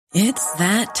It's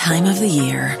that time of the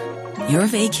year. Your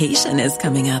vacation is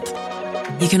coming up.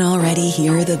 You can already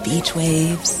hear the beach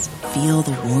waves, feel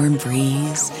the warm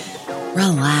breeze,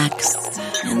 relax,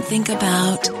 and think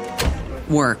about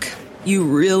work. You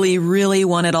really, really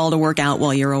want it all to work out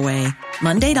while you're away.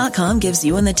 Monday.com gives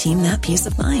you and the team that peace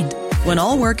of mind. When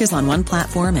all work is on one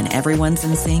platform and everyone's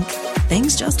in sync,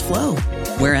 things just flow.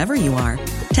 Wherever you are,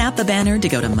 tap the banner to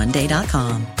go to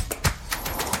Monday.com.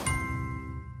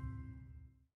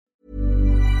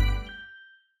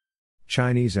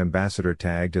 Chinese ambassador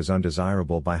tagged as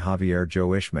undesirable by Javier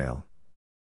Joe Ishmael.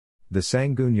 The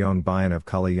Sangguniang Bayan of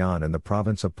Calayan in the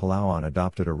province of Palawan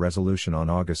adopted a resolution on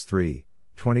August 3,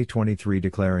 2023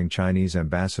 declaring Chinese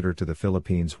ambassador to the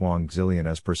Philippines Huang Zilian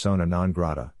as persona non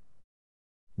grata.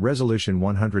 Resolution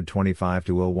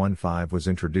 125-015 was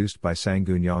introduced by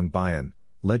Sangguniang Bayan,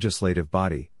 legislative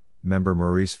body, member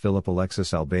Maurice Philip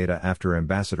Alexis Albeda after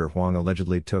Ambassador Huang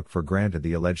allegedly took for granted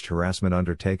the alleged harassment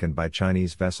undertaken by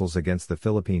Chinese vessels against the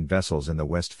Philippine vessels in the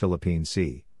West Philippine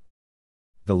Sea.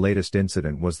 The latest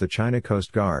incident was the China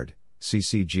Coast Guard,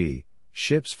 CCG,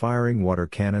 ships firing water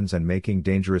cannons and making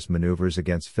dangerous maneuvers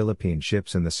against Philippine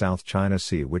ships in the South China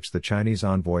Sea, which the Chinese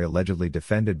envoy allegedly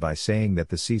defended by saying that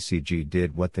the CCG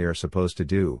did what they are supposed to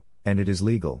do, and it is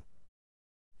legal.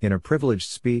 In a privileged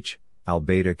speech,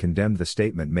 Albeda condemned the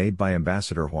statement made by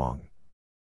Ambassador Huang.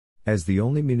 As the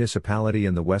only municipality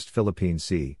in the West Philippine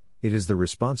Sea, it is the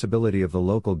responsibility of the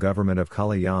local government of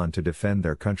Calayan to defend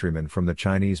their countrymen from the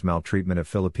Chinese maltreatment of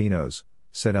Filipinos,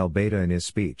 said Albeda in his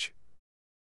speech.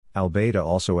 Albeda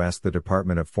also asked the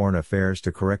Department of Foreign Affairs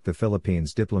to correct the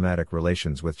Philippines' diplomatic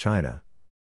relations with China.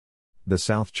 The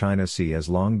South China Sea has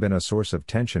long been a source of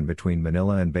tension between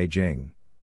Manila and Beijing.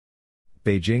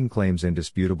 Beijing claims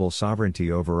indisputable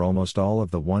sovereignty over almost all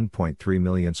of the 1.3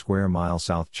 million square mile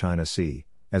South China Sea,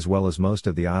 as well as most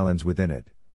of the islands within it.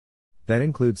 That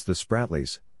includes the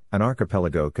Spratlys, an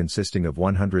archipelago consisting of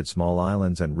 100 small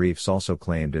islands and reefs also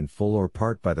claimed in full or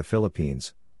part by the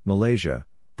Philippines, Malaysia,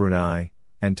 Brunei,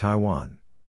 and Taiwan.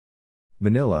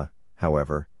 Manila,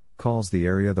 however, calls the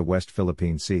area the West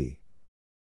Philippine Sea.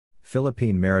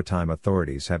 Philippine maritime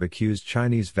authorities have accused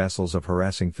Chinese vessels of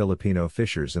harassing Filipino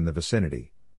fishers in the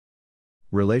vicinity.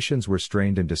 Relations were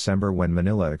strained in December when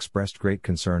Manila expressed great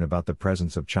concern about the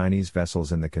presence of Chinese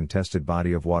vessels in the contested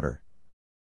body of water.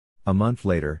 A month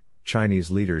later, Chinese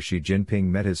leader Xi Jinping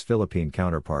met his Philippine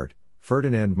counterpart,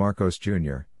 Ferdinand Marcos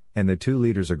Jr., and the two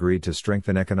leaders agreed to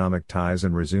strengthen economic ties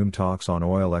and resume talks on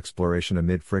oil exploration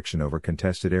amid friction over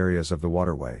contested areas of the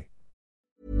waterway.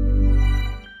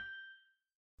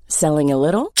 Selling a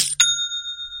little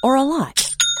or a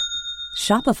lot?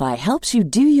 Shopify helps you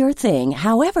do your thing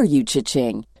however you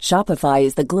cha-ching. Shopify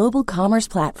is the global commerce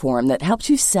platform that helps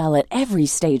you sell at every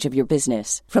stage of your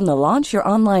business. From the launch your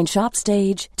online shop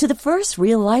stage to the first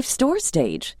real-life store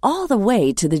stage, all the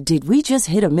way to the did we just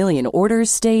hit a million orders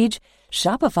stage.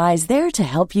 Shopify is there to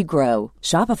help you grow.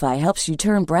 Shopify helps you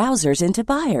turn browsers into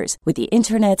buyers with the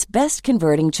internet's best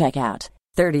converting checkout.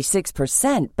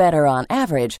 36% better on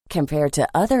average compared to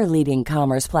other leading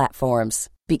commerce platforms.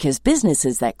 Because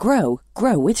businesses that grow,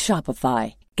 grow with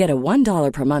Shopify. Get a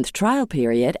 $1 per month trial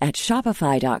period at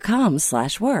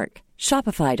shopify.com/work.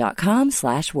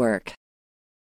 Shopify.com/work.